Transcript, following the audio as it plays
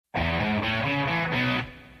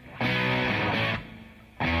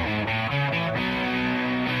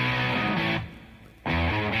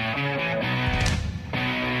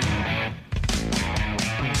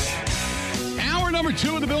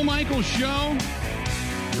Bill Michaels Show.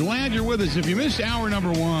 Glad you're with us. If you missed hour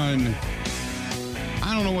number one,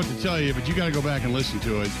 I don't know what to tell you, but you got to go back and listen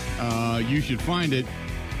to it. You should find it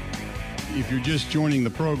if you're just joining the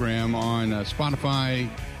program on Spotify,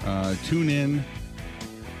 TuneIn,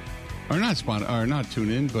 or not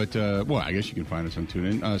TuneIn, but well, I guess you can find us on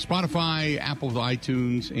TuneIn, Spotify, Apple,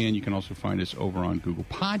 iTunes, and you can also find us over on Google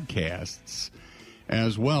Podcasts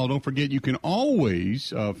as well. Don't forget, you can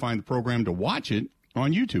always find the program to watch it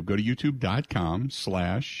on YouTube. Go to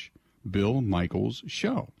youtube.com/Bill Michaels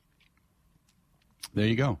Show. There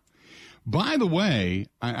you go. By the way,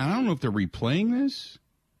 I don't know if they're replaying this.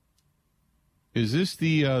 Is this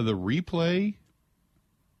the replay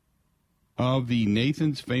of the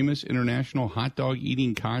Nathan's Famous International Hot Dog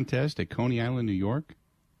Eating Contest at Coney Island, New York,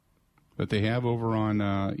 that they have over on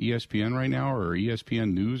ESPN right now, or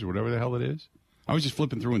ESPN News, or whatever the hell it is? I was just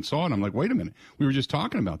flipping through and saw it. I'm like, wait a minute. We were just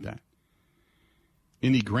talking about that.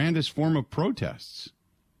 In the grandest form of protests,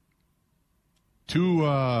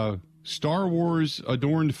 two Star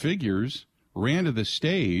Wars-adorned figures ran to the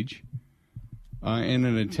stage in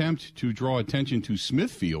an attempt to draw attention to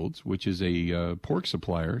Smithfield's, which is a pork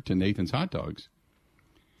supplier to Nathan's Hot Dogs,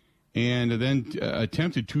 and then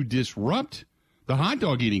attempted to disrupt the hot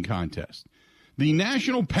dog eating contest. The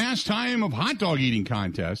national pastime of hot dog eating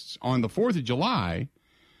contests on the 4th of July.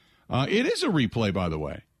 It is a replay, by the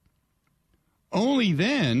way. Only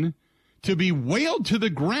then to be wailed to the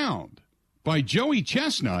ground by Joey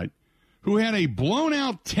Chestnut, who had a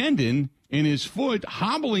blown-out tendon in his foot,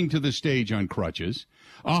 hobbling to the stage on crutches,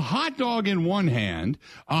 a hot dog in one hand,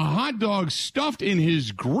 a hot dog stuffed in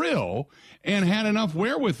his grill, and had enough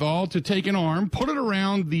wherewithal to take an arm, put it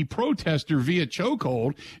around the protester via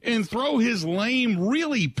chokehold, and throw his lame,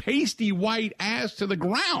 really pasty white ass to the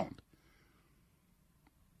ground.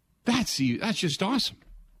 That's just awesome.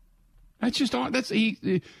 That's just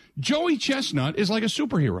Joey Chestnut is like a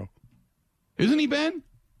superhero. Isn't he, Ben?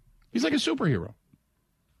 He's like a superhero.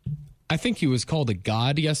 I think he was called a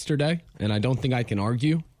god yesterday, and I don't think I can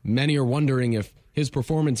argue. Many are wondering if his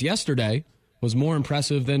performance yesterday was more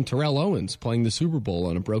impressive than Terrell Owens playing the Super Bowl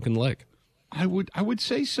on a broken leg. I would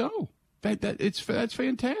say so. That's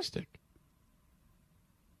fantastic.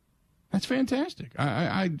 That's fantastic.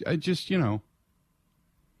 I just,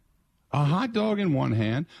 a hot dog in one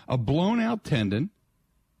hand, a blown out tendon,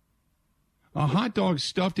 a hot dog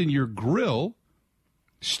stuffed in your grill,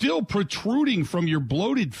 still protruding from your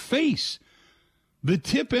bloated face, the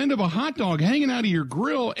tip end of a hot dog hanging out of your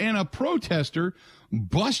grill, and a protester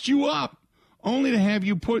bust you up, only to have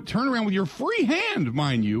you turn around with your free hand,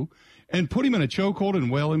 mind you, and put him in a chokehold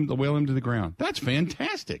and wail him to the ground. That's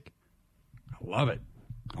fantastic. I love it.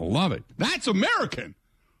 I love it. That's American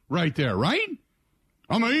right there, right?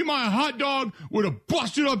 I'm going to eat my hot dog with a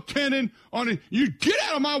busted up tendon on it. You get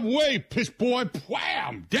out of my way, piss boy.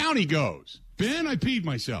 Wham! Down he goes. Ben, I peed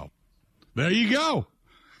myself. There you go.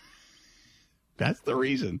 That's the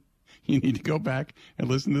reason you need to go back and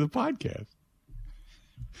listen to the podcast.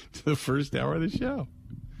 To the first hour of the show.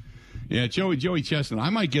 Yeah, Joey Chestnut. I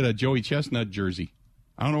might get a Joey Chestnut jersey.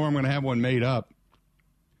 I don't know where I'm going to have one made up.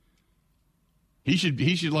 He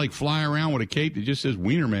should like fly around with a cape that just says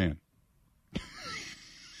Wiener Man.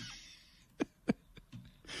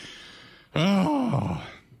 Oh,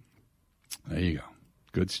 there you go.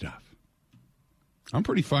 Good stuff. I'm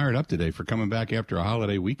pretty fired up today for coming back after a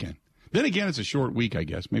holiday weekend. Then again, it's a short week, I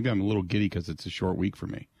guess. Maybe I'm a little giddy because it's a short week for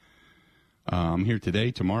me. I'm here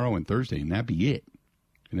today, tomorrow, and Thursday, and that'd be it.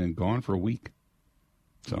 And then gone for a week.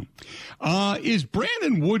 So, is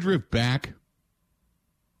Brandon Woodruff back?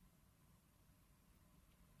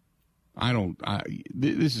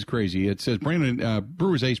 This is crazy. It says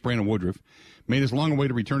Brewers ace Brandon Woodruff made his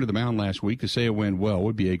long-awaited return to the mound last week. To say it went well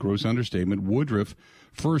would be a gross understatement. Woodruff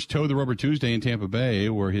first towed the rubber Tuesday in Tampa Bay,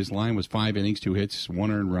 where his line was 5 innings, 2 hits,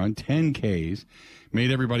 1 earned run, 10 Ks.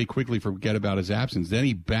 Made everybody quickly forget about his absence. Then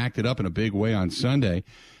he backed it up in a big way on Sunday.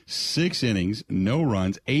 6 innings, no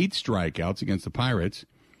runs, 8 strikeouts against the Pirates.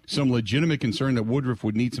 Some legitimate concern that Woodruff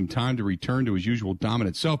would need some time to return to his usual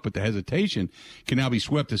dominant self, but the hesitation can now be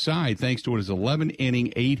swept aside thanks to his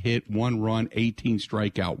 11-inning, 8-hit, 1-run,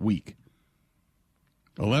 18-strikeout week.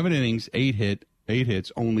 11 innings, 8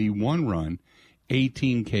 hits, only 1 run,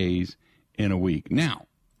 18 Ks in a week. Now,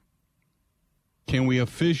 can we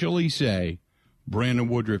officially say Brandon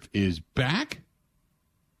Woodruff is back?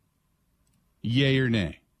 Yay or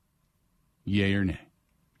nay? Yay or nay?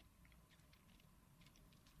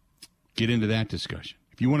 Get into that discussion.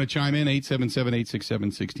 If you want to chime in,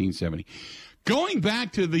 877-867-1670. Going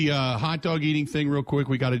back to the hot dog eating thing real quick,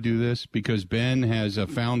 we got to do this because Ben has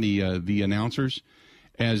found the announcers,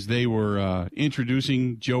 as they were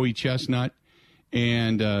introducing Joey Chestnut,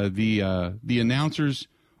 and the announcers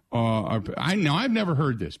I've never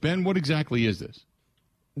heard this. Ben, what exactly is this?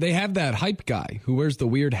 They have that hype guy who wears the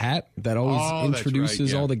weird hat that always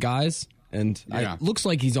introduces all the guys, and it looks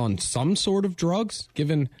like he's on some sort of drugs,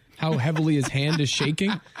 given how heavily his hand is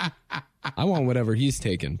shaking. I want whatever he's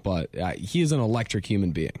taking, but he is an electric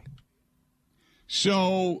human being.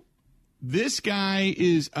 So this guy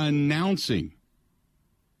is announcing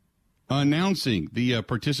the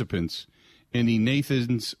participants in the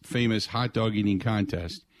Nathan's Famous Hot Dog Eating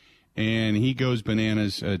Contest, and he goes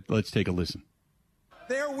bananas. Let's take a listen.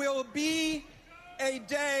 There will be a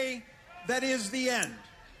day that is the end,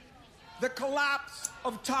 the collapse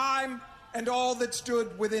of time and all that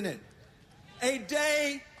stood within it. A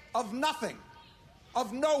day of nothing,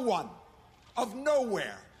 of no one, of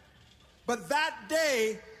nowhere. But that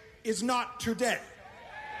day is not today.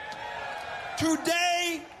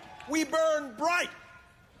 Today we burn bright.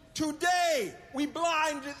 Today we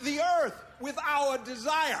blind the earth with our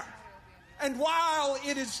desire. And while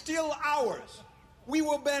it is still ours, we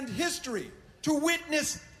will bend history to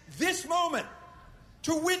witness this moment,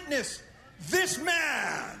 to witness this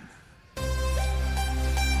man.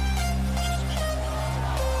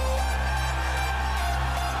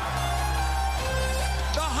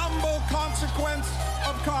 The humble consequence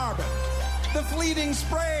of carbon, the fleeting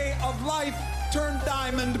spray of life turned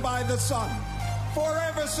diamond by the sun,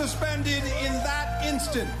 forever suspended in that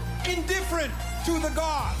instant, indifferent to the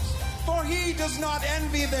gods, for he does not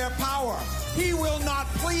envy their power. He will not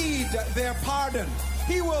plead their pardon.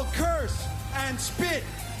 He will curse and spit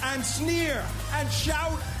and sneer and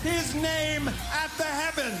shout his name at the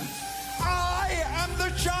heavens. I am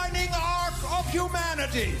the shining arc of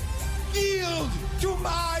humanity. Yield to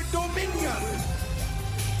my dominion.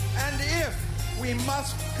 And if we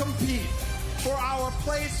must compete for our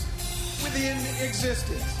place within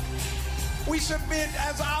existence, we submit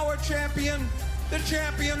as our champion, the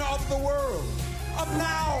champion of the world, of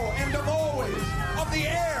now and of always, of the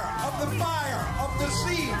air, of the fire, of the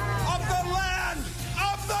sea, of the land,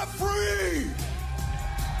 of the free.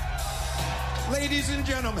 Ladies and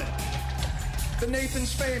gentlemen, the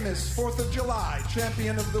Nathan's Famous 4th of July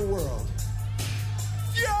champion of the world,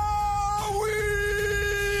 Joey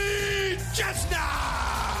Chestnut!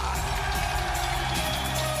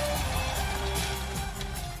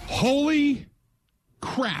 Holy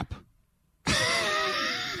crap.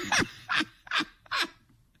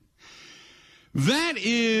 That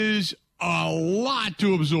is a lot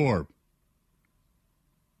to absorb.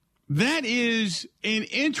 That is an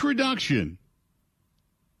introduction.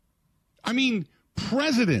 I mean,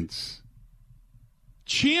 presidents,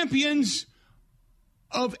 champions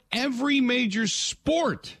of every major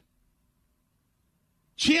sport,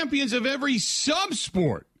 champions of every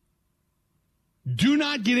sub-sport do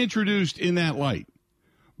not get introduced in that light.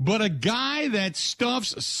 But a guy that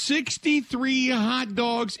stuffs 63 hot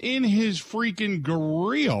dogs in his freaking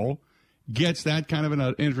grill gets that kind of an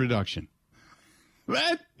introduction.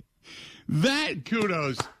 That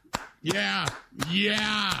kudos. Yeah,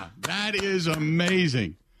 that is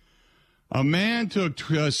amazing. A man took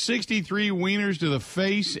 63 wieners to the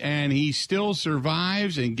face, and he still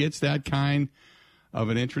survives and gets that kind of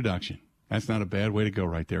an introduction. That's not a bad way to go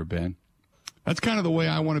right there, Ben. That's kind of the way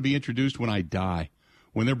I want to be introduced when I die.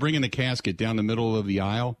 When they're bringing the casket down the middle of the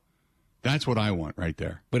aisle, that's what I want right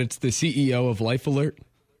there. But it's the CEO of Life Alert.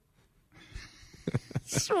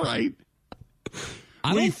 That's right.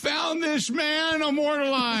 We found this man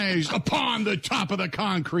immortalized upon the top of the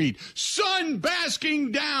concrete, sun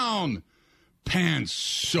basking down, pants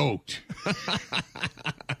soaked.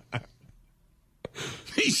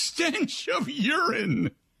 The stench of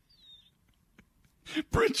urine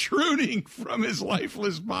protruding from his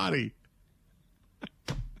lifeless body.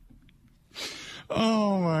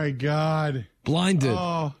 Oh, my God. Blinded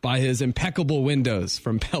by his impeccable windows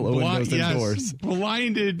from Pella Windows and Doors.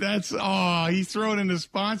 Blinded. He's thrown in a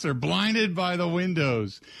sponsor. Blinded by the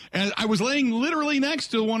windows. And I was laying literally next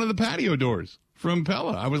to one of the patio doors from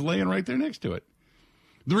Pella. I was laying right there next to it.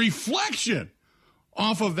 The reflection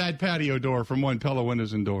off of that patio door from one Pella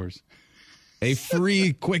Windows and Doors. A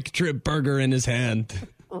free Quick Trip burger in his hand.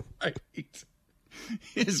 Right.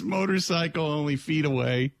 His motorcycle only feet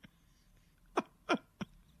away.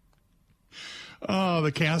 Oh,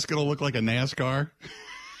 the casket will look like a NASCAR.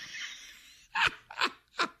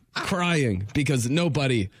 Crying because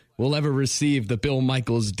nobody will ever receive the Bill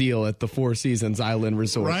Michaels deal at the Four Seasons Island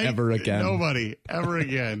Resort ever again. Nobody, ever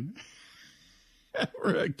again.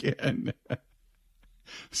 Ever again.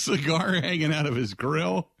 Cigar hanging out of his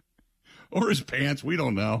grill or his pants, we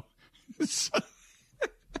don't know.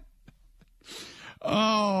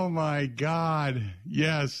 Oh, my God.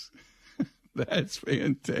 Yes. That's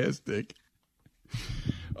fantastic.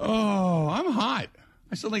 Oh, I'm hot.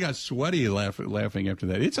 I suddenly got sweaty laughing after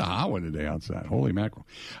that. It's a hot one today outside. Holy mackerel.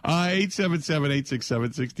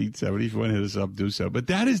 877-867-1670. If you want to hit us up, do so. But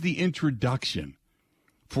that is the introduction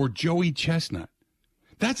for Joey Chestnut.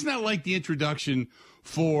 That's not like the introduction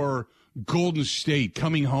for Golden State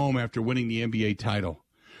coming home after winning the NBA title.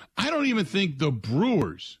 I don't even think the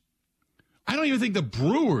Brewers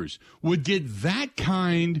would get that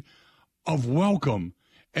kind of welcome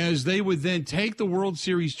as they would then take the World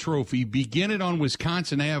Series trophy, begin it on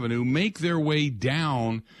Wisconsin Avenue, make their way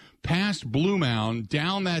down past Blue Mound,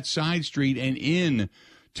 down that side street, and in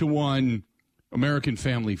to one American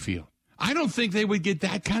Family Field. I don't think they would get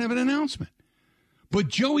that kind of an announcement. But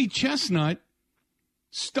Joey Chestnut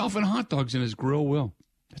stuffing hot dogs in his grill will.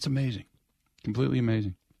 That's amazing. Completely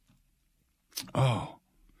amazing. Oh.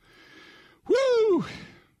 Woo!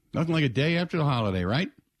 Nothing like a day after the holiday, right?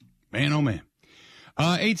 Man, oh, man.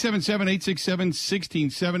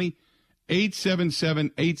 877-867-1670.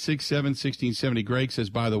 877-867-1670. Greg says,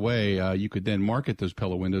 by the way, you could then market those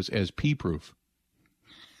pillow windows as pee-proof.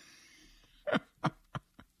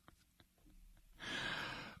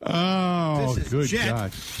 Oh, good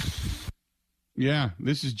God. Yeah,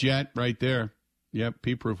 this is Jet right there. Yep,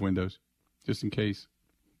 pee-proof windows, just in case.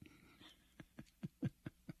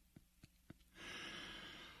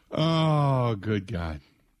 Oh, good God.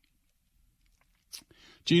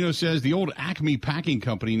 Gino says the old Acme Packing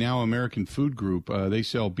Company, now American Food Group, they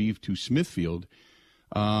sell beef to Smithfield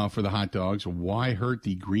for the hot dogs. Why hurt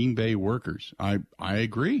the Green Bay workers? I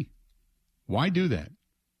agree. Why do that?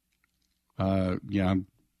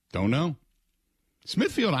 Don't know.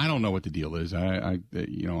 Smithfield, I don't know what the deal is.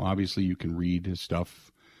 Obviously you can read his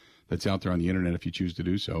stuff that's out there on the internet if you choose to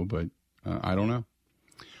do so, but I don't know.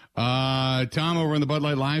 Tom over on the Bud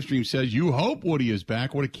Light live stream says, you hope Woody is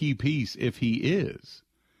back. What a key piece if he is.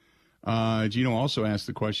 Gino also asked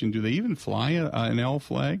the question, do they even fly an L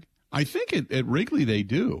flag? I think at Wrigley they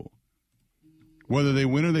do. Whether they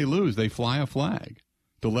win or they lose, they fly a flag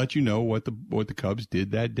to let you know what the Cubs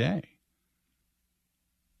did that day.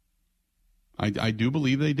 I do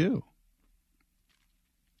believe they do.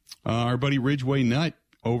 Our buddy Ridgeway Nut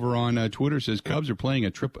over on Twitter says Cubs are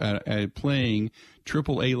playing playing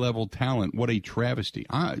AAA level talent. What a travesty!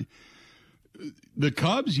 The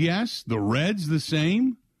Cubs, yes. The Reds, the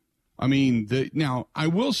same. I mean, now I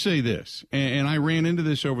will say this, and I ran into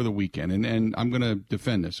this over the weekend, and I'm going to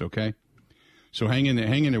defend this. Okay, so hang in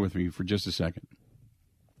there with me for just a second,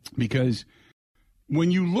 because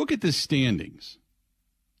when you look at the standings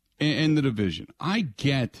and the division, I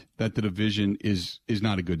get that the division is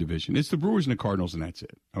not a good division. It's the Brewers and the Cardinals, and that's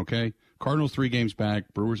it. Okay, Cardinals 3 games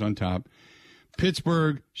back, Brewers on top.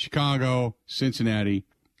 Pittsburgh, Chicago, Cincinnati.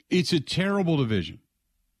 It's a terrible division.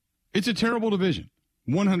 It's a terrible division,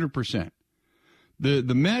 100%. The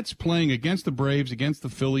Mets playing against the Braves, against the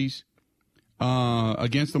Phillies,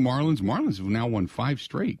 against the Marlins. Marlins have now won 5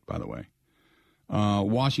 straight, by the way.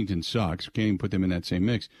 Washington sucks. Can't even put them in that same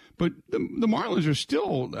mix. But the Marlins are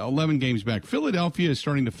still 11 games back. Philadelphia is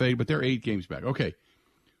starting to fade, but they're 8 games back. Okay.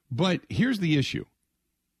 But here's the issue.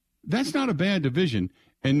 That's not a bad division,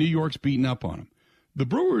 and New York's beating up on them. The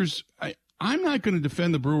Brewers, I'm not going to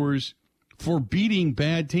defend the Brewers for beating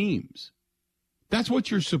bad teams. That's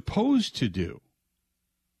what you're supposed to do.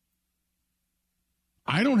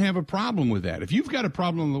 I don't have a problem with that. If you've got a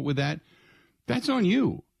problem with that, that's on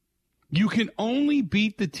you. You can only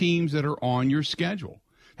beat the teams that are on your schedule.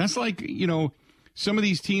 That's like, some of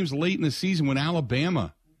these teams late in the season when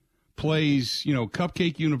Alabama plays,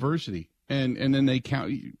 Cupcake University, and then they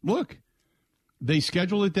count. Look, they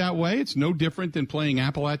schedule it that way. It's no different than playing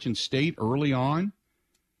Appalachian State early on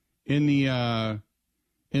in the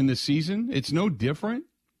season. It's no different.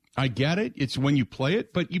 I get it. It's when you play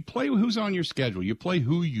it, but you play who's on your schedule. You play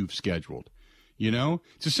who you've scheduled.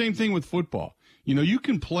 It's the same thing with football. You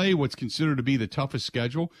can play what's considered to be the toughest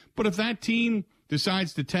schedule, but if that team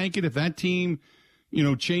decides to tank it, if that team,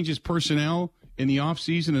 changes personnel in the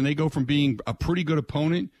offseason and they go from being a pretty good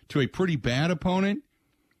opponent to a pretty bad opponent,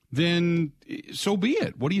 then so be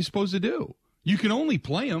it. What are you supposed to do? You can only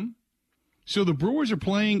play them. So the Brewers are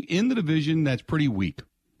playing in the division that's pretty weak,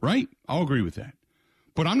 right? I'll agree with that.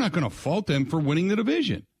 But I'm not going to fault them for winning the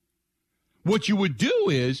division. What you would do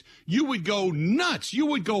is you would go nuts. You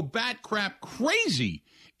would go bat crap crazy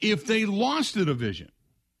if they lost the division.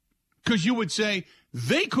 Because you would say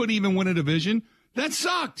they couldn't even win a division. That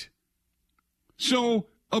sucked. So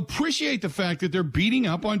appreciate the fact that they're beating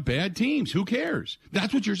up on bad teams. Who cares?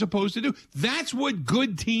 That's what you're supposed to do. That's what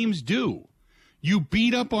good teams do. You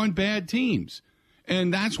beat up on bad teams.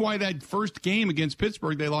 And that's why that first game against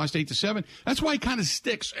Pittsburgh, they lost 8-7. That's why it kind of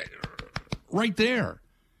sticks right there.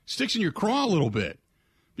 Sticks in your craw a little bit.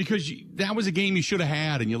 Because that was a game you should have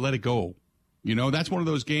had and you let it go. You know, that's one of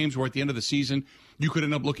those games where at the end of the season, you could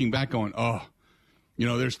end up looking back going, oh, you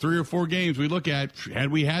know, there's 3 or 4 games we look at.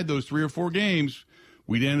 Had we had those 3 or 4 games,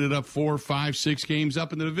 we'd ended up 4, 5, 6 games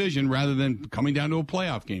up in the division rather than coming down to a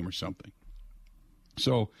playoff game or something.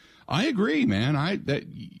 So I agree, man.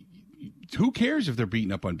 Who cares if they're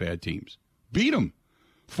beating up on bad teams? Beat them.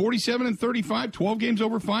 47-35, 12 games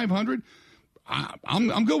over 500.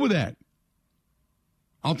 I'm good with that.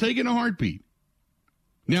 I'll take it in a heartbeat.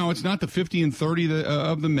 Now, it's not the 50-30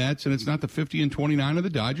 of the Mets, and it's not the 50-29 of the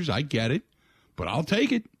Dodgers. I get it, but I'll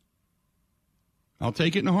take it. I'll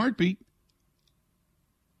take it in a heartbeat.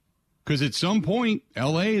 Because at some point,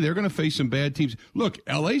 L.A., they're going to face some bad teams. Look,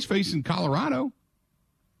 L.A.'s facing Colorado.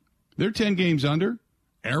 They're 10 games under.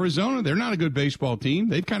 Arizona, they're not a good baseball team.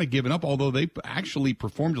 They've kind of given up, although they actually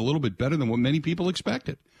performed a little bit better than what many people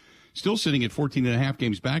expected. Still sitting at 14.5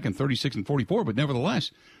 games back and 36-44, but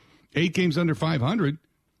nevertheless, 8 games under 500.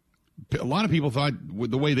 A lot of people thought with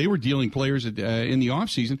the way they were dealing players in the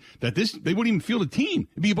offseason that they wouldn't even field a team.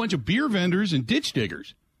 It'd be a bunch of beer vendors and ditch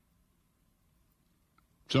diggers.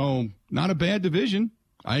 So, not a bad division.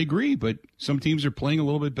 I agree, but some teams are playing a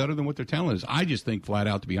little bit better than what their talent is. I just think, flat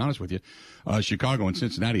out, to be honest with you, Chicago and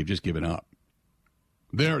Cincinnati have just given up.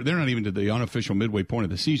 They're not even to the unofficial midway point of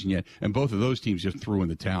the season yet, and both of those teams just threw in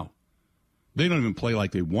the towel. They don't even play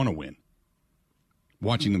like they want to win,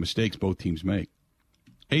 watching the mistakes both teams make.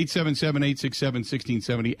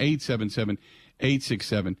 877-867-1670,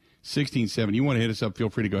 877-867-1670. You want to hit us up, feel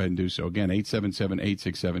free to go ahead and do so. Again,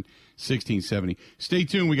 877-867-1670. Stay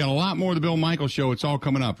tuned. We got a lot more of the Bill Michaels Show. It's all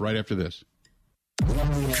coming up right after this.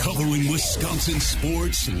 Covering Wisconsin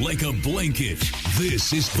sports like a blanket.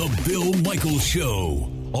 This is the Bill Michaels Show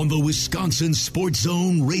on the Wisconsin Sports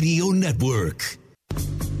Zone Radio Network. Do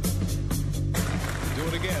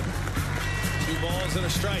it again. 2 balls and a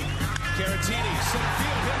strike. Caratini, center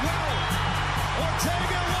field, hit well.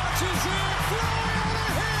 Ortega launches in, fly out of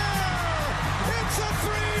here. It's a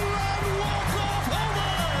 3-run walk-off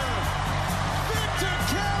homer. Victor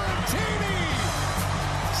Caratini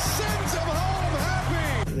sends him home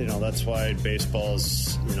happy. You know, that's why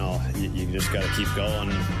baseball's, you know, you just got to keep going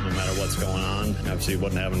no matter what's going on. Obviously, he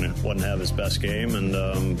wouldn't have his best game,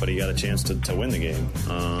 and but he got a chance to win the game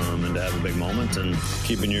and to have a big moment, and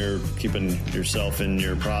keeping yourself in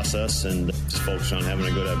your process and just focus on having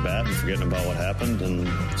a good at bat and forgetting about what happened, and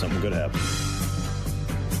something good happened.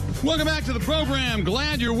 Welcome back to the program.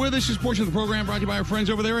 Glad you're with us. This portion of the program brought to you by our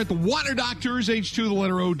friends over there at the Water Doctors,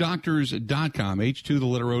 H2thelotteroctors.com,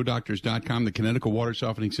 H2thelotteroctors.com, the Connecticut water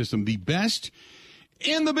softening system, the best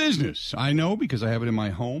in the business. I know because I have it in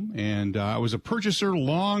my home, and I was a purchaser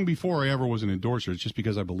long before I ever was an endorser. It's just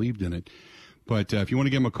because I believed in it. But if you want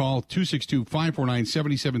to give them a call,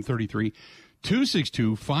 262-549-7733,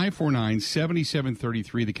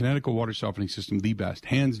 262-549-7733, the Connecticut water softening system, the best,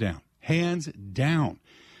 hands down, hands down.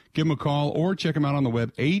 Give them a call or check them out on the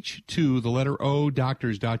web,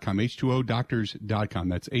 H2thelotteroctors.com, H2odoctors.com.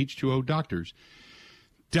 That's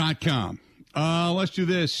H2odoctors.com. Let's do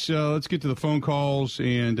this. Let's get to the phone calls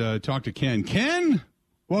and talk to Ken. Ken,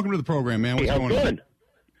 welcome to the program, man. What's going on?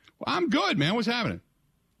 Well, I'm good, man. What's happening?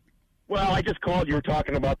 Well, I just called. You were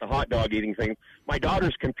talking about the hot dog eating thing. My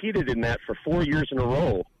daughter's competed in that for 4 years in a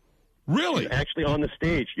row. Really? She's actually on the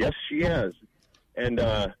stage. Yes, she has. And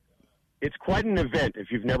it's quite an event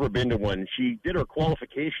if you've never been to one. She did her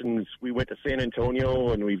qualifications. We went to San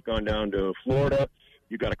Antonio, and we've gone down to Florida.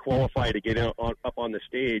 You got to qualify to get up on the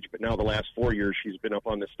stage, but now the last 4 years she's been up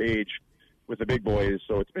on the stage with the big boys,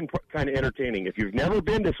 so it's been kind of entertaining. If you've never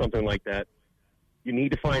been to something like that, you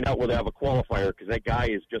need to find out where they have a qualifier, because that guy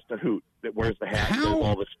is just a hoot that wears the hat, does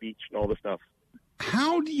all the speech and all the stuff.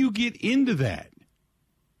 How do you get into that?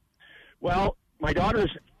 Well, my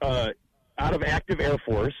daughter's out of active Air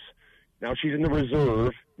Force. Now she's in the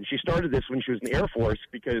reserve, and she started this when she was in the Air Force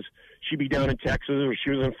because she'd be down in Texas or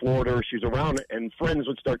she was in Florida or she was around, and friends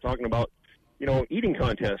would start talking about, eating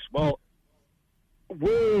contests. Well,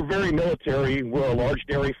 we're very military. We're a large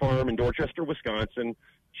dairy farm in Dorchester, Wisconsin.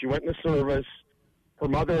 She went in the service. Her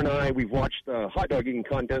mother and I, we've watched the hot dog eating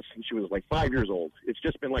contest since she was like 5 years old. It's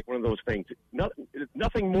just been like one of those things.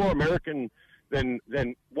 Nothing more American than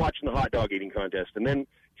watching the hot dog eating contest. And then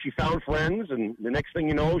she found friends, and the next thing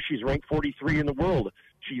you know, she's ranked 43 in the world.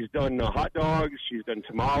 She's done hot dogs. She's done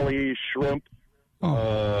tamales, shrimp.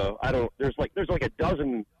 There's like a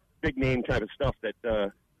dozen big name type of stuff that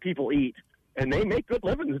people eat. and they make good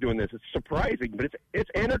livings doing this. It's surprising, but it's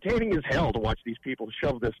entertaining as hell to watch these people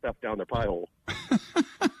shove this stuff down their pie hole.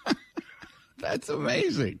 That's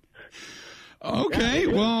amazing. Okay,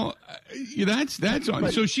 well, that's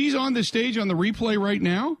on. So she's on the stage on the replay right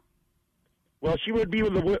now? Well, she would be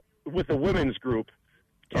with the women's group.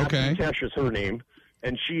 Captain Tesh is her name,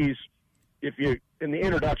 and she's, if you in the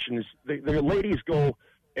introductions, the ladies go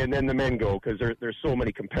and then the men go because there's so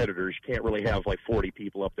many competitors. You can't really have like 40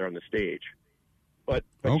 people up there on the stage. But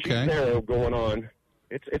she's there going on.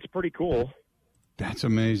 It's pretty cool. That's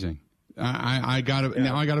amazing. I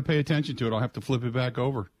gotta pay attention to it. I'll have to flip it back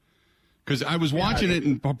over because I was watching it,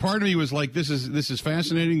 and part of me was like, "This is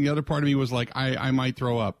fascinating." The other part of me was like, "I might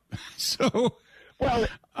throw up." So, well,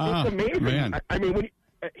 it's amazing. Man. I mean, when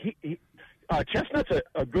Chestnut's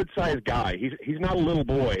a good sized guy. He's not a little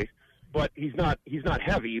boy, but he's not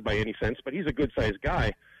heavy by any sense. But he's a good sized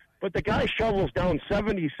guy. But the guy shovels down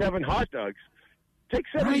 77 hot dogs. Take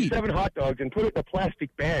 77 hot dogs and put it in a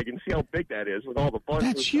plastic bag and see how big that is with all the buns.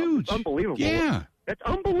 That's huge. It's unbelievable. Yeah, that's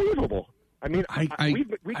unbelievable. I mean, I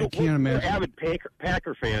can't imagine. We're avid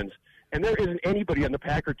Packer fans, and there isn't anybody on the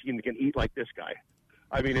Packer team that can eat like this guy.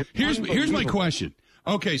 I mean, here's my question.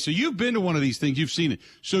 Okay, so you've been to one of these things. You've seen it.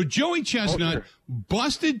 So Joey Chestnut,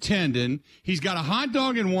 busted tendon. He's got a hot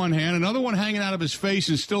dog in one hand, another one hanging out of his face,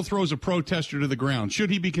 and still throws a protester to the ground.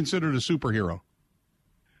 Should he be considered a superhero?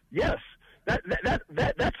 Yes. That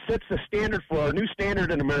sets the standard for our new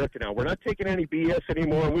standard in America now. We're not taking any BS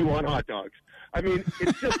anymore, and we want hot dogs. I mean,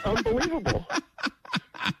 it's just unbelievable.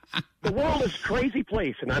 The world is a crazy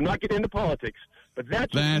place, and I'm not getting into politics, but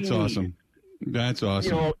that's awesome. That's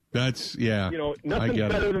awesome. Nothing's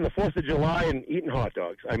better than the 4th of July and eating hot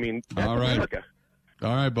dogs. I mean, that's America.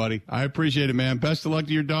 All right, buddy. I appreciate it, man. Best of luck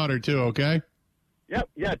to your daughter, too, okay? Yep.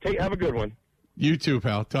 Yeah, have a good one. You too,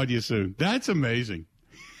 pal. Talk to you soon. That's amazing.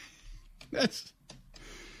 That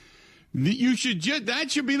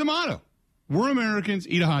should be the motto. We're Americans,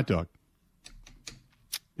 eat a hot dog.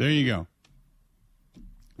 There you go.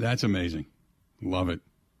 That's amazing. Love it.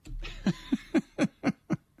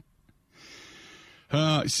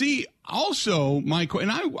 See, also,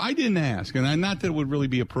 I didn't ask, and not that it would really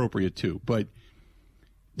be appropriate too, but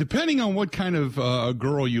depending on what kind of a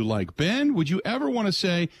girl you like, Ben, would you ever want to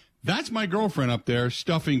say, that's my girlfriend up there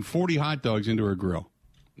stuffing 40 hot dogs into her grill?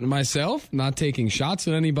 Myself? Not taking shots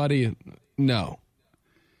at anybody? No.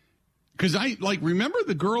 Because remember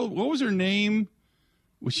the girl, what was her name?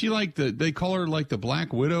 Was she they call her like the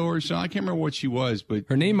Black Widow or something? I can't remember what she was, but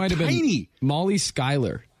her name might have been Molly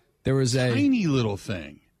Schuyler. There was a tiny little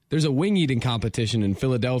thing. There's a wing eating competition in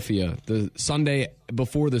Philadelphia the Sunday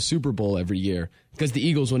before the Super Bowl every year because the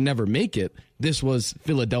Eagles would never make it. This was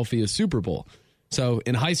Philadelphia's Super Bowl. So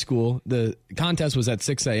in high school, the contest was at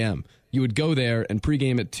 6 a.m. You would go there and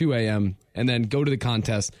pregame at 2 a.m. and then go to the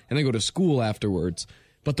contest and then go to school afterwards.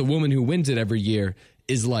 But the woman who wins it every year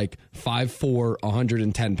is like 5'4",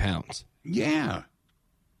 110 pounds. Yeah.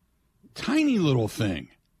 Tiny little thing.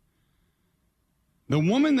 The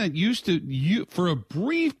woman that used to, for a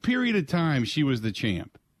brief period of time, she was the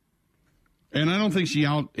champ. And I don't think she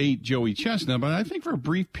out-ate Joey Chestnut, but I think for a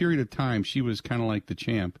brief period of time, she was kind of like the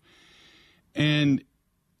champ. And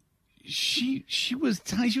she was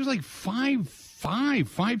tiny. She was like 5'5",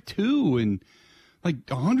 5'2", and like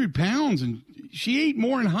 100 pounds. And she ate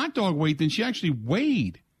more in hot dog weight than she actually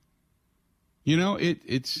weighed. You know,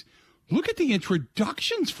 it's look at the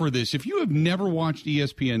introductions for this. If you have never watched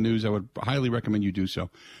ESPN News, I would highly recommend you do so.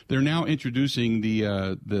 They're now introducing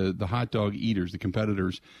the hot dog eaters, the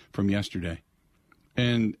competitors from yesterday.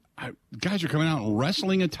 And guys are coming out in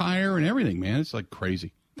wrestling attire and everything, man. It's like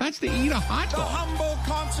crazy. That's the eat a hot dog. The humble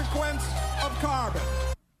consequence of carbon.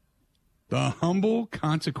 The humble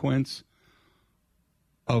consequence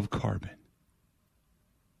of carbon.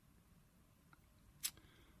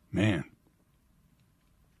 Man.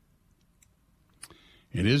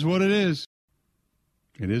 It is what it is.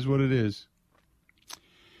 It is what it is.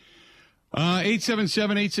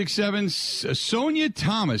 877-867, Sonia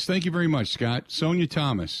Thomas. Thank you very much, Scott. Sonia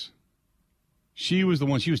Thomas. She was the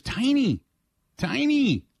one. She was tiny.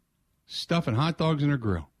 Tiny. Stuffing hot dogs in her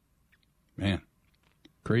grill. Man.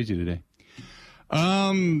 Crazy today.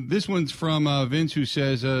 This one's from Vince, who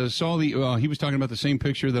says, he was talking about the same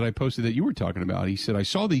picture that I posted that you were talking about. He said, I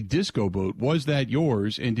saw the disco boat. Was that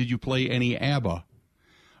yours? And did you play any ABBA?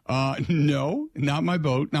 No, not my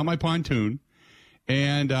boat, not my pontoon.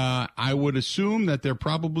 And I would assume that there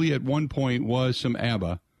probably at one point was some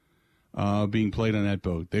ABBA being played on that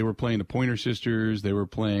boat. They were playing the Pointer Sisters. They were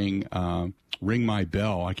playing Ring My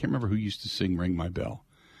Bell. I can't remember who used to sing Ring My Bell.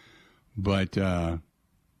 But,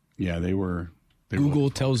 yeah, they were Google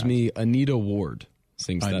tells me Anita Ward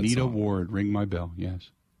sings that song. Anita Ward, ring my bell, yes.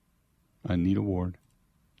 Anita Ward.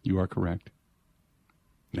 You are correct.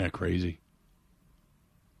 Yeah, crazy.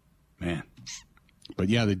 Man. But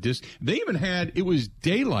yeah, they even had, it was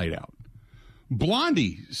daylight out.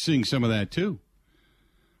 Blondie sings some of that too.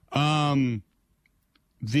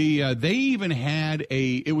 They even had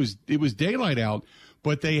it was daylight out,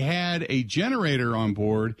 but they had a generator on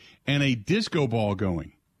board and a disco ball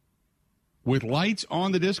going with lights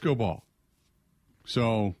on the disco ball.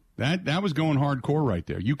 So that was going hardcore right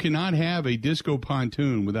there. You cannot have a disco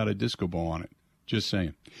pontoon without a disco ball on it. Just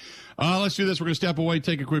saying. Let's do this. We're going to step away,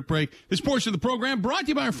 take a quick break. This portion of the program brought to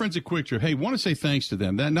you by our friends at Quick Trip. Hey, want to say thanks to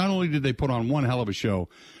them. That not only did they put on one hell of a show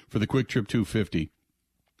for the Quick Trip 250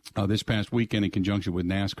 this past weekend in conjunction with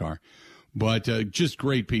NASCAR, but just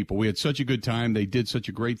great people. We had such a good time. They did such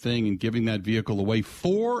a great thing in giving that vehicle away.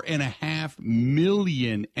 4.5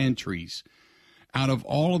 million entries out of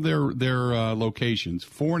all of their locations.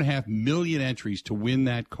 4.5 million entries to win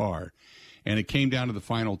that car. And it came down to the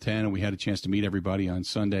final 10, and we had a chance to meet everybody on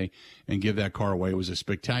Sunday and give that car away. It was a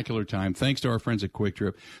spectacular time. Thanks to our friends at Quick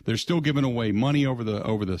Trip. They're still giving away money over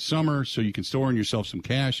the summer, so you can store in yourself some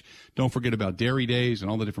cash. Don't forget about Dairy Days and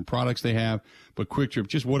all the different products they have. But Quick Trip,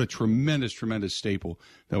 just what a tremendous, tremendous staple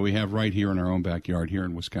that we have right here in our own backyard here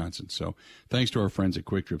in Wisconsin. So thanks to our friends at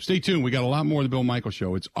Quick Trip. Stay tuned. We got a lot more of the Bill Michaels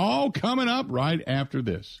Show. It's all coming up right after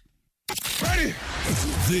this. Ready?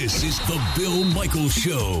 This is the Bill Michaels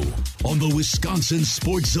Show on the Wisconsin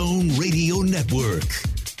Sports Zone Radio Network.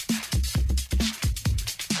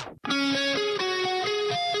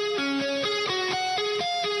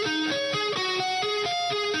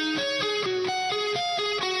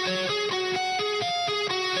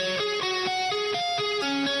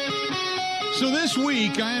 So this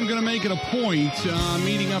week, I am going to make it a point,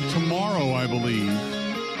 meeting up tomorrow, I believe,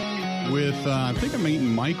 with, I think I'm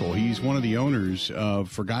meeting Michael. He's one of the owners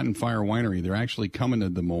of Forgotten Fire Winery. They're actually coming to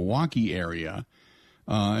the Milwaukee area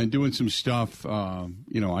and doing some stuff,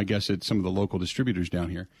 I guess at some of the local distributors down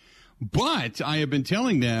here. But I have been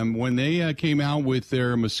telling them when they came out with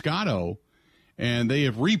their Moscato and they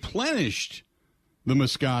have replenished the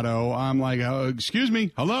Moscato, I'm like, excuse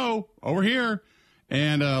me, hello, over here.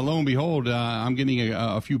 And lo and behold, I'm getting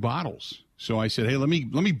a few bottles. So I said, hey, let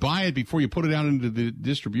me buy it before you put it out into the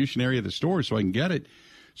distribution area of the store so I can get it.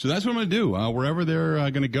 So that's what I'm going to do. Wherever they're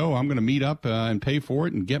going to go, I'm going to meet up and pay for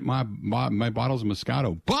it and get my bottles of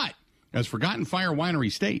Moscato. But as Forgotten Fire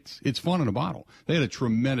Winery states, it's fun in a bottle. They had a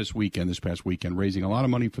tremendous weekend this past weekend, raising a lot of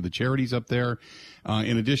money for the charities up there.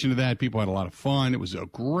 In addition to that, people had a lot of fun. It was a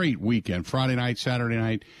great weekend. Friday night, Saturday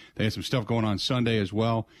night. They had some stuff going on Sunday as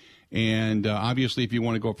well. And obviously, if you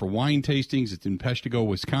want to go for wine tastings, it's in Peshtigo,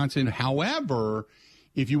 Wisconsin. However,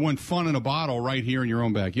 if you want fun in a bottle right here in your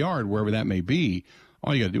own backyard, wherever that may be,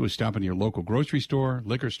 all you got to do is stop in your local grocery store,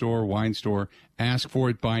 liquor store, wine store, ask for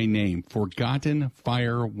it by name. Forgotten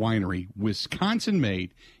Fire Winery,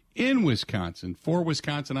 Wisconsin-made, in Wisconsin, for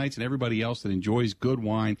Wisconsinites and everybody else that enjoys good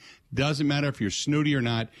wine. Doesn't matter if you're snooty or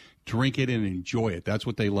not, drink it and enjoy it. That's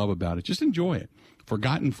what they love about it. Just enjoy it.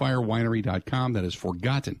 ForgottenFireWinery.com. That is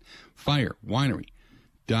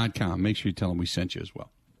ForgottenFireWinery.com. Make sure you tell them we sent you as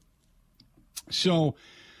well. So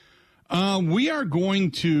we are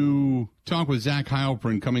going to talk with Zach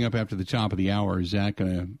Heilprin coming up after the top of the hour. Zach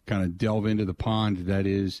going to kind of delve into the pond that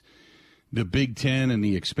is the Big Ten and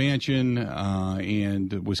the expansion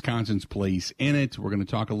and Wisconsin's place in it. We're going to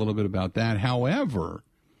talk a little bit about that. However,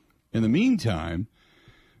 in the meantime,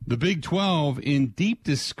 the Big 12 in deep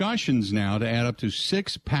discussions now to add up to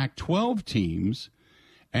 6 Pac-12 teams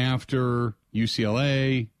after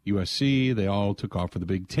UCLA, USC, they all took off for the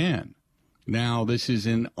Big Ten. Now, this is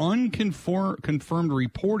an unconfirmed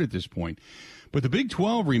report at this point. But the Big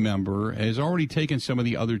 12, remember, has already taken some of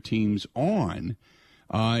the other teams on,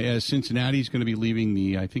 as Cincinnati's going to be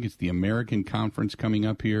leaving I think it's the American Conference coming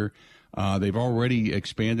up here. They've already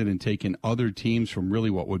expanded and taken other teams from really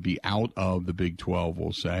what would be out of the Big 12,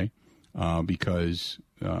 we'll say, because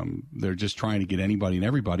they're just trying to get anybody and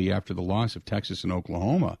everybody after the loss of Texas and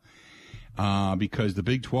Oklahoma. Because the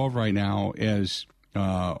Big 12 right now, as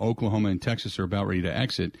Oklahoma and Texas are about ready to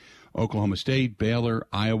exit, Oklahoma State, Baylor,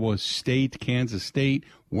 Iowa State, Kansas State,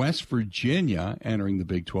 West Virginia entering the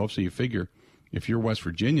Big 12. So you figure if you're West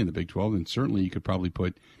Virginia in the Big 12, then certainly you could probably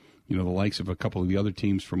put the likes of a couple of the other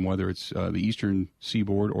teams from whether it's the Eastern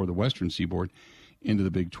Seaboard or the Western Seaboard into the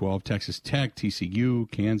Big 12, Texas Tech, TCU,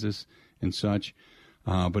 Kansas, and such.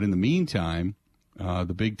 But in the meantime,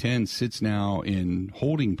 the Big Ten sits now in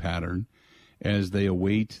holding pattern as they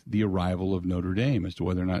await the arrival of Notre Dame as to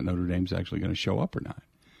whether or not Notre Dame's actually going to show up or not.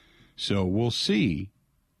 So we'll see.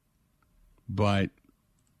 But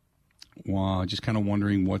just kind of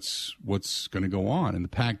wondering what's going to go on. In the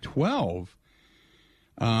Pac-12,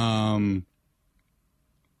 Pac-12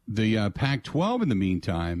 in the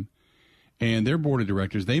meantime, and their board of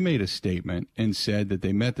directors, they made a statement and said that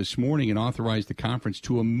they met this morning and authorized the conference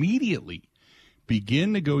to immediately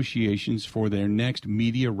begin negotiations for their next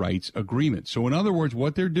media rights agreement. So in other words,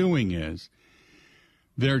 what they're doing is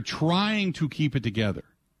they're trying to keep it together.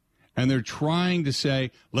 And they're trying to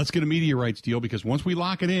say, let's get a media rights deal, because once we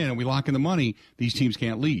lock it in and we lock in the money, these teams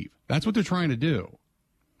can't leave. That's what they're trying to do.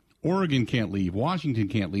 Oregon can't leave. Washington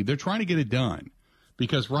can't leave. They're trying to get it done.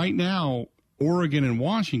 Because right now, Oregon and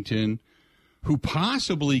Washington, who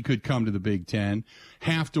possibly could come to the Big Ten,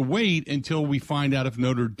 have to wait until we find out if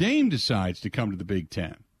Notre Dame decides to come to the Big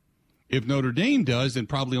Ten. If Notre Dame does, then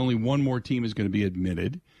probably only one more team is going to be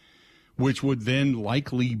admitted, which would then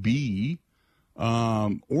likely be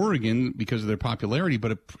Oregon because of their popularity,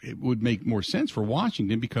 but it would make more sense for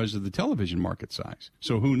Washington because of the television market size.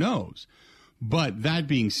 So who knows? But that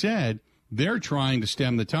being said, they're trying to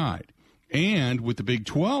stem the tide. And with the Big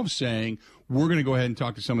 12 saying, we're going to go ahead and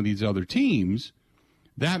talk to some of these other teams,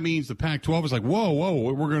 that means the Pac-12 is like, whoa,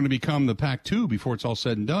 we're going to become the Pac-2 before it's all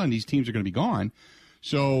said and done. These teams are going to be gone.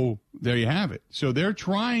 So there you have it. So they're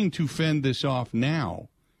trying to fend this off now.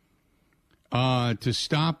 To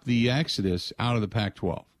stop the exodus out of the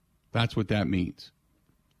Pac-12. That's what that means.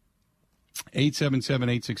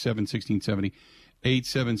 877-867-1670.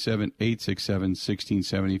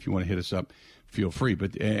 877-867-1670. If you want to hit us up, feel free.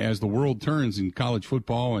 But as the world turns in college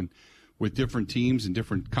football and with different teams and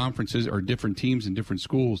different conferences or different teams and different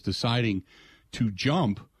schools deciding to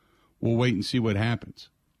jump, we'll wait and see what happens.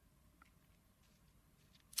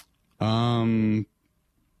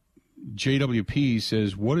 JWP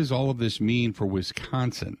says, what does all of this mean for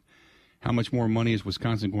Wisconsin? How much more money is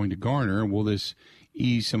Wisconsin going to garner? Will this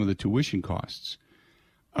ease some of the tuition costs?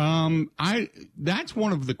 That's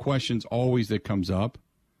one of the questions always that comes up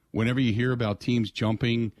whenever you hear about teams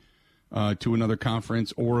jumping to another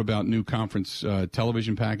conference or about new conference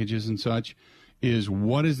television packages and such, is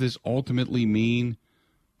what does this ultimately mean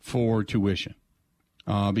for tuition?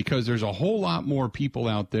 Because there's a whole lot more people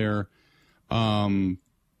out there when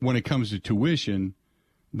it comes to tuition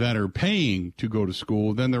that are paying to go to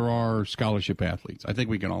school than there are scholarship athletes. I think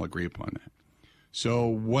we can all agree upon that. So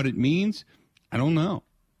what it means, I don't know.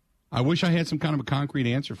 I wish I had some kind of a concrete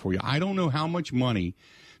answer for you. I don't know how much money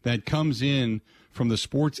that comes in from the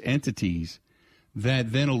sports entities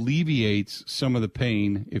that then alleviates some of the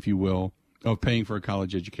pain, if you will, of paying for a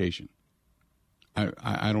college education.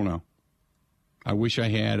 I don't know. I wish I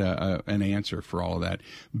had an answer for all of that.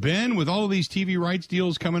 Ben, with all of these TV rights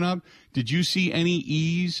deals coming up, did you see any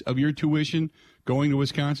ease of your tuition going to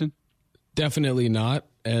Wisconsin? Definitely not.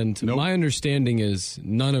 And Nope. My understanding is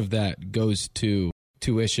none of that goes to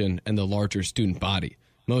tuition and the larger student body.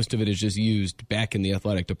 Most of it is just used back in the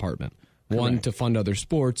athletic department. Correct. One, to fund other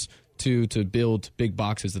sports. Two, to build big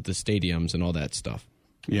boxes at the stadiums and all that stuff.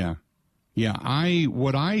 Yeah.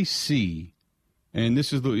 What I see, and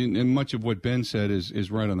this is and much of what Ben said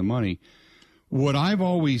is right on the money. What I've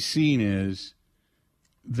always seen is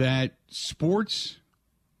that sports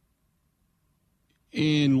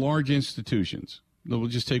in large institutions, we'll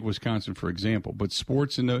just take Wisconsin for example, but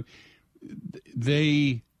sports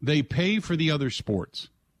they pay for the other sports.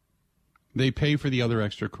 They pay for the other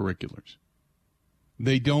extracurriculars.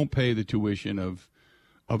 They don't pay the tuition of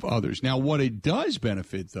others. Now, what it does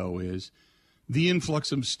benefit, though, is the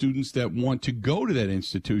influx of students that want to go to that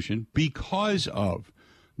institution because of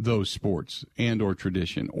those sports and or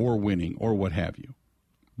tradition or winning or what have you.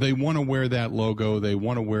 They want to wear that logo. They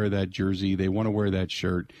want to wear that jersey. They want to wear that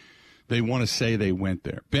shirt. They want to say they went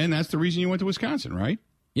there. Ben, that's the reason you went to Wisconsin, right?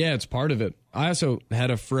 Yeah, it's part of it. I also had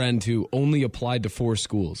a friend who only applied to 4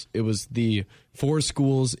 schools. It was the 4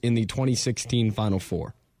 schools in the 2016 Final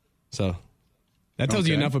Four. So that tells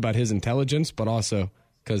you enough about his intelligence, but also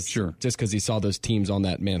just because he saw those teams on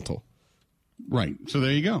that mantle. Right. So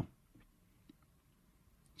there you go.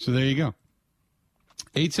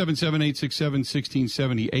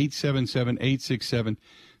 877-867-1670,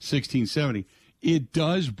 877-867-1670. It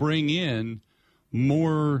does bring in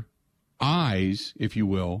more eyes, if you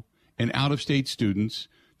will, and out-of-state students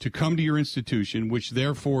to come to your institution, which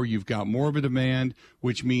therefore you've got more of a demand,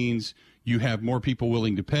 which means you have more people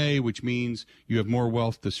willing to pay, which means you have more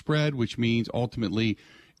wealth to spread, which means ultimately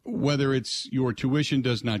whether it's your tuition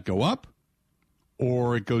does not go up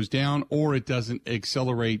or it goes down or it doesn't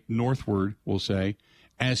accelerate northward, we'll say,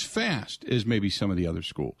 as fast as maybe some of the other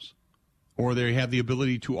schools. Or they have the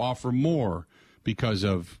ability to offer more because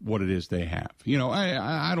of what it is they have.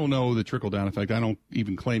 I don't know the trickle-down effect. I don't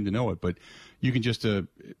even claim to know it, but you can just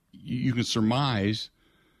you can surmise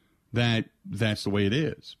that that's the way it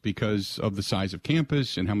is because of the size of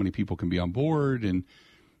campus and how many people can be on board and,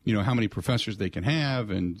 how many professors they can have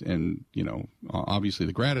and obviously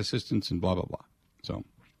the grad assistants and blah, blah, blah. So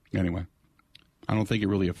anyway, I don't think it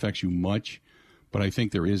really affects you much, but I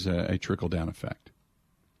think there is a trickle-down effect.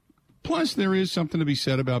 Plus, there is something to be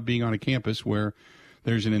said about being on a campus where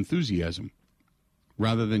there's an enthusiasm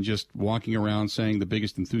rather than just walking around saying the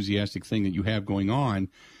biggest enthusiastic thing that you have going on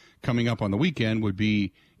coming up on the weekend would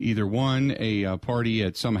be either one, a party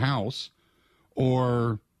at some house,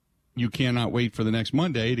 or you cannot wait for the next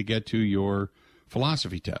Monday to get to your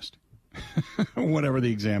philosophy test, whatever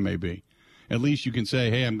the exam may be. At least you can say,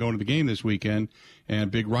 hey, I'm going to the game this weekend, and a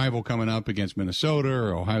big rival coming up against Minnesota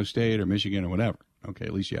or Ohio State or Michigan or whatever. Okay,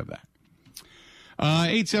 at least you have that.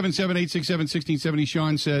 877-867-1670.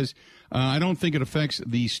 Sean says, I don't think it affects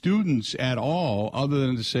the students at all, other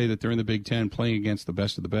than to say that they're in the Big Ten playing against the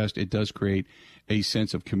best of the best. It does create a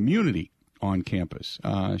sense of community on campus.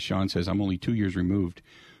 Sean says, I'm only 2 years removed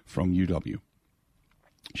from UW.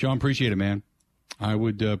 Sean, appreciate it, man. I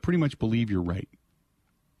would pretty much believe you're right.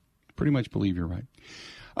 Pretty much believe you're right.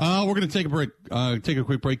 We're going to take a break, take a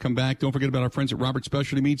quick break, come back. Don't forget about our friends at Robert's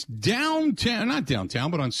Specialty Meats downtown, not downtown,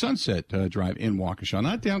 but on Sunset Drive in Waukesha.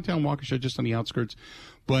 Not downtown Waukesha, just on the outskirts,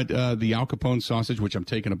 but the Al Capone sausage, which I'm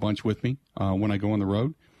taking a bunch with me when I go on the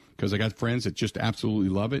road because I got friends that just absolutely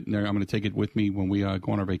love it, and I'm going to take it with me when we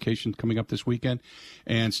go on our vacation coming up this weekend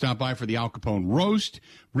and stop by for the Al Capone roast,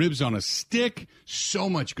 ribs on a stick, so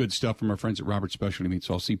much good stuff from our friends at Robert's Specialty Meats.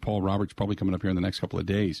 So I'll see Paul Roberts probably coming up here in the next couple of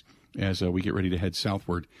days as we get ready to head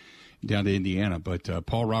southward down to Indiana. But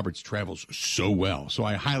Paul Roberts travels so well, so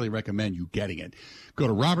I highly recommend you getting it. Go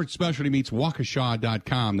to Roberts Specialty Meats,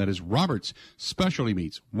 Waukesha.com. That is Roberts Specialty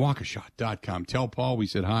Meats, Waukesha.com. Tell Paul we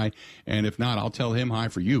said hi, and if not, I'll tell him hi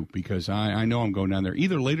for you because I know I'm going down there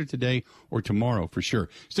either later today or tomorrow for sure.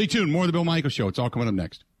 Stay tuned. More of the Bill Michaels Show. It's all coming up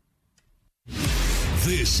next.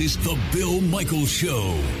 This is the Bill Michaels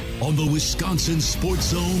Show on the Wisconsin Sports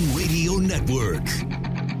Zone Radio Network.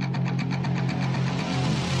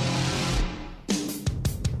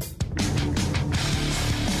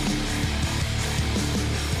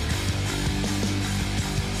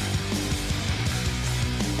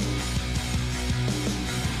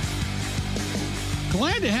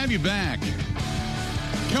 Glad to have you back.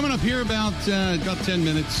 Coming up here about 10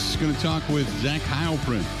 minutes, going to talk with Zach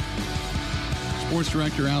Heilprin, sports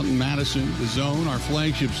director out in Madison, the Zone, our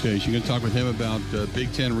flagship station. Going to talk with him about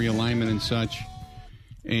Big Ten realignment and such,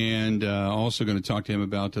 and also going to talk to him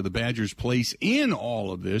about the Badgers' place in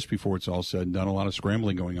all of this before it's all said and done. A lot of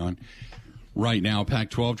scrambling going on right now.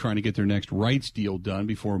 Pac-12 trying to get their next rights deal done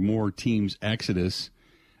before more teams exodus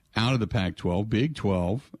out of the Pac-12, Big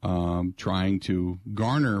 12, trying to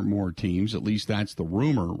garner more teams. At least that's the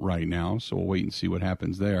rumor right now, so we'll wait and see what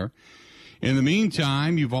happens there. In the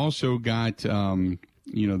meantime, you've also got,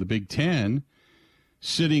 the Big Ten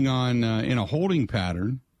sitting on in a holding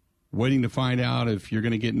pattern, waiting to find out if you're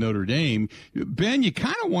going to get Notre Dame. Ben, you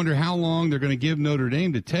kind of wonder how long they're going to give Notre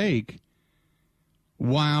Dame to take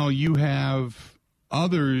while you have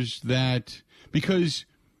others that – because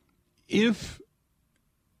if –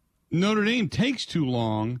 Notre Dame takes too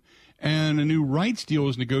long and a new rights deal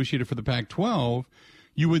is negotiated for the Pac-12,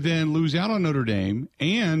 you would then lose out on Notre Dame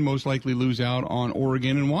and most likely lose out on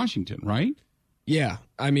Oregon and Washington, right? Yeah.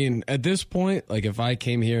 I mean, at this point, like if I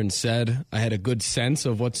came here and said I had a good sense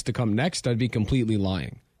of what's to come next, I'd be completely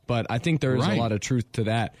lying. But I think there is a lot of truth to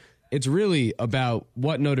that. It's really about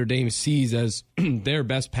what Notre Dame sees as their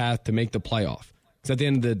best path to make the playoff. Because at the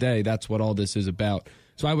end of the day, that's what all this is about.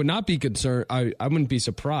 So I would not be concerned. I wouldn't be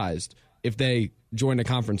surprised if they join a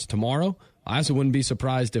conference tomorrow. I also wouldn't be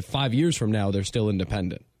surprised if 5 years from now they're still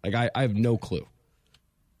independent. Like I have no clue.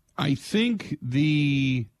 I think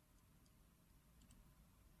in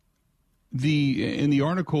the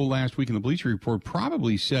article last week in the Bleacher Report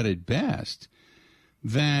probably said it best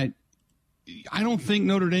that I don't think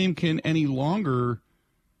Notre Dame can any longer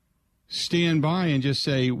stand by and just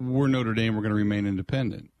say we're Notre Dame, we're going to remain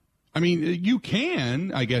independent. I mean, you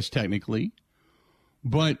can, I guess, technically,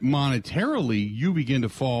 but monetarily, you begin to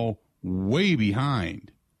fall way behind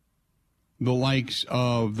the likes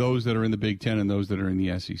of those that are in the Big Ten and those that are in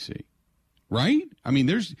the SEC, right? I mean,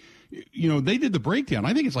 they did the breakdown.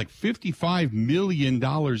 I think it's like $55 million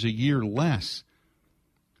a year less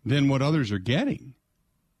than what others are getting.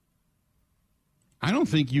 I don't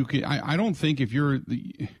think you can. I don't think if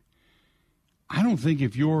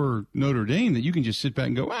you're Notre Dame that you can just sit back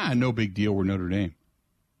and go, no big deal, we're Notre Dame.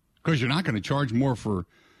 because you're not going to charge more for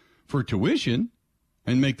tuition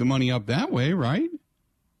and make the money up that way, right?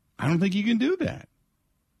 I don't think you can do that.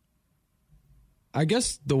 I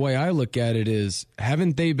guess the way I look at it is,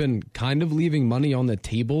 haven't they been kind of leaving money on the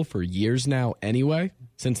table for years now anyway,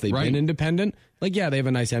 since they've been independent? Like, yeah, they have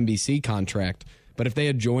a nice NBC contract, but if they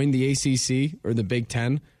had joined the ACC or the Big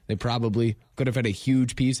Ten, they probably could have had a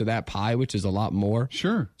huge piece of that pie, which is a lot more.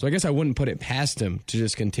 Sure. So I guess I wouldn't put it past them to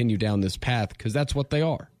just continue down this path, because that's what they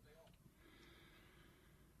are.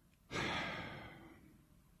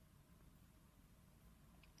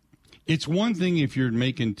 It's one thing if you're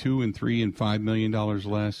making $2 and $3 and $5 million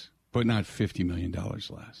less, but not $50 million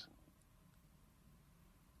less.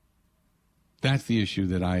 That's the issue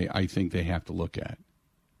that I think they have to look at.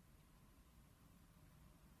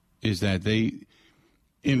 Is that they,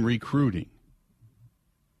 in recruiting,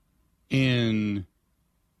 you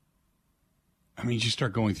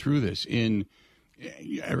start going through this, in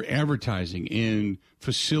advertising, in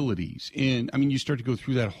facilities, you start to go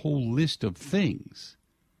through that whole list of things.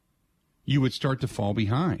 You would start to fall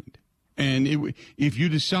behind. And if you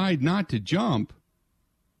decide not to jump,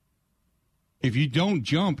 if you don't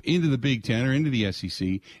jump into the Big Ten or into the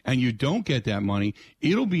SEC and you don't get that money,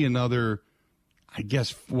 it'll be another, I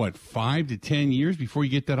guess, 5 to 10 years before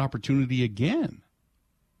you get that opportunity again.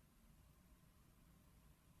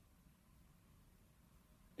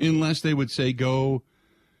 Unless they would say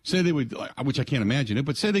they would, which I can't imagine it,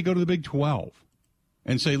 but say they go to the Big 12.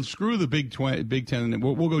 And say, screw the Big Ten, and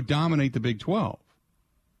we'll go dominate the Big 12.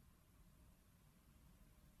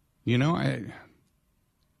 Man,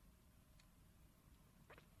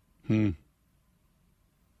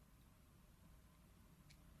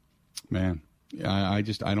 I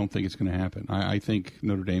don't think it's going to happen. I think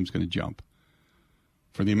Notre Dame's going to jump.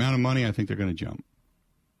 For the amount of money, I think they're going to jump.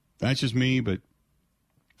 That's just me, but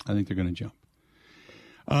I think they're going to jump.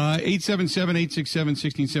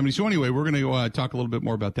 877-867-1670. So anyway, we're going to talk a little bit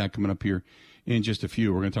more about that coming up here in just a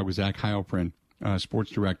few. We're going to talk with Zach Heilprin,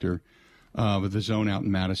 sports director of the Zone out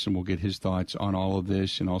in Madison. We'll get his thoughts on all of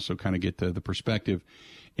this and also kind of get the perspective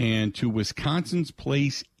and to Wisconsin's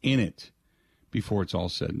place in it before it's all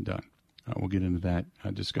said and done. We'll get into that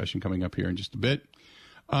discussion coming up here in just a bit.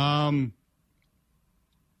 Let's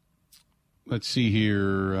see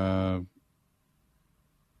here.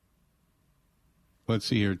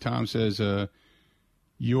 Tom says,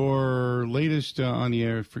 your latest on the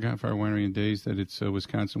air, Forgotten Fire Winery in Days, that it's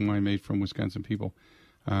Wisconsin wine made from Wisconsin people.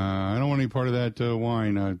 I don't want any part of that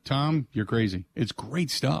wine. Tom, you're crazy. It's great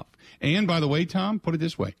stuff. And, by the way, Tom, put it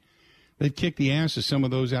this way. They've kicked the ass of some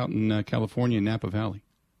of those out in California and Napa Valley.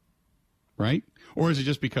 Right? Or is it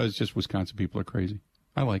just because just Wisconsin people are crazy?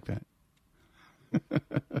 I like that.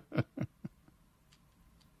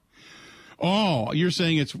 Oh, you're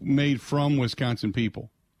saying it's made from Wisconsin people.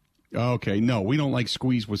 Okay, no, we don't like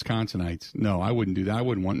squeezed Wisconsinites. No, I wouldn't do that. I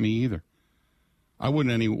wouldn't want me either. I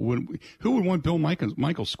wouldn't who would want Bill Michael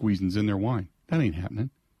squeezins in their wine? That ain't happening.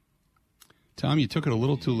 Tom, you took it a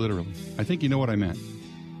little too literally. I think you know what I meant.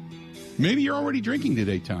 Maybe you're already drinking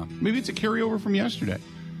today, Tom. Maybe it's a carryover from yesterday.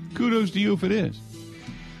 Kudos to you if it is.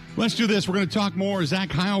 Let's do this. We're going to talk more. Zach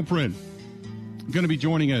Heilprin going to be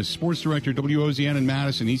joining us, sports director, WOZN in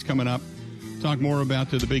Madison. He's coming up. Talk more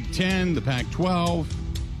about the Big Ten, the Pac-12,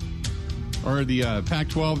 or the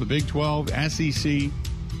Pac-12, the Big 12, SEC,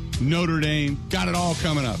 Notre Dame. Got it all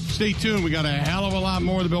coming up. Stay tuned. We got a hell of a lot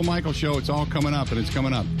more of the Bill Michaels Show. It's all coming up, and it's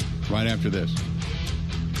coming up right after this.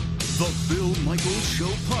 The Bill Michaels Show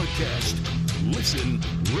podcast. Listen,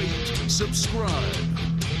 rate, subscribe.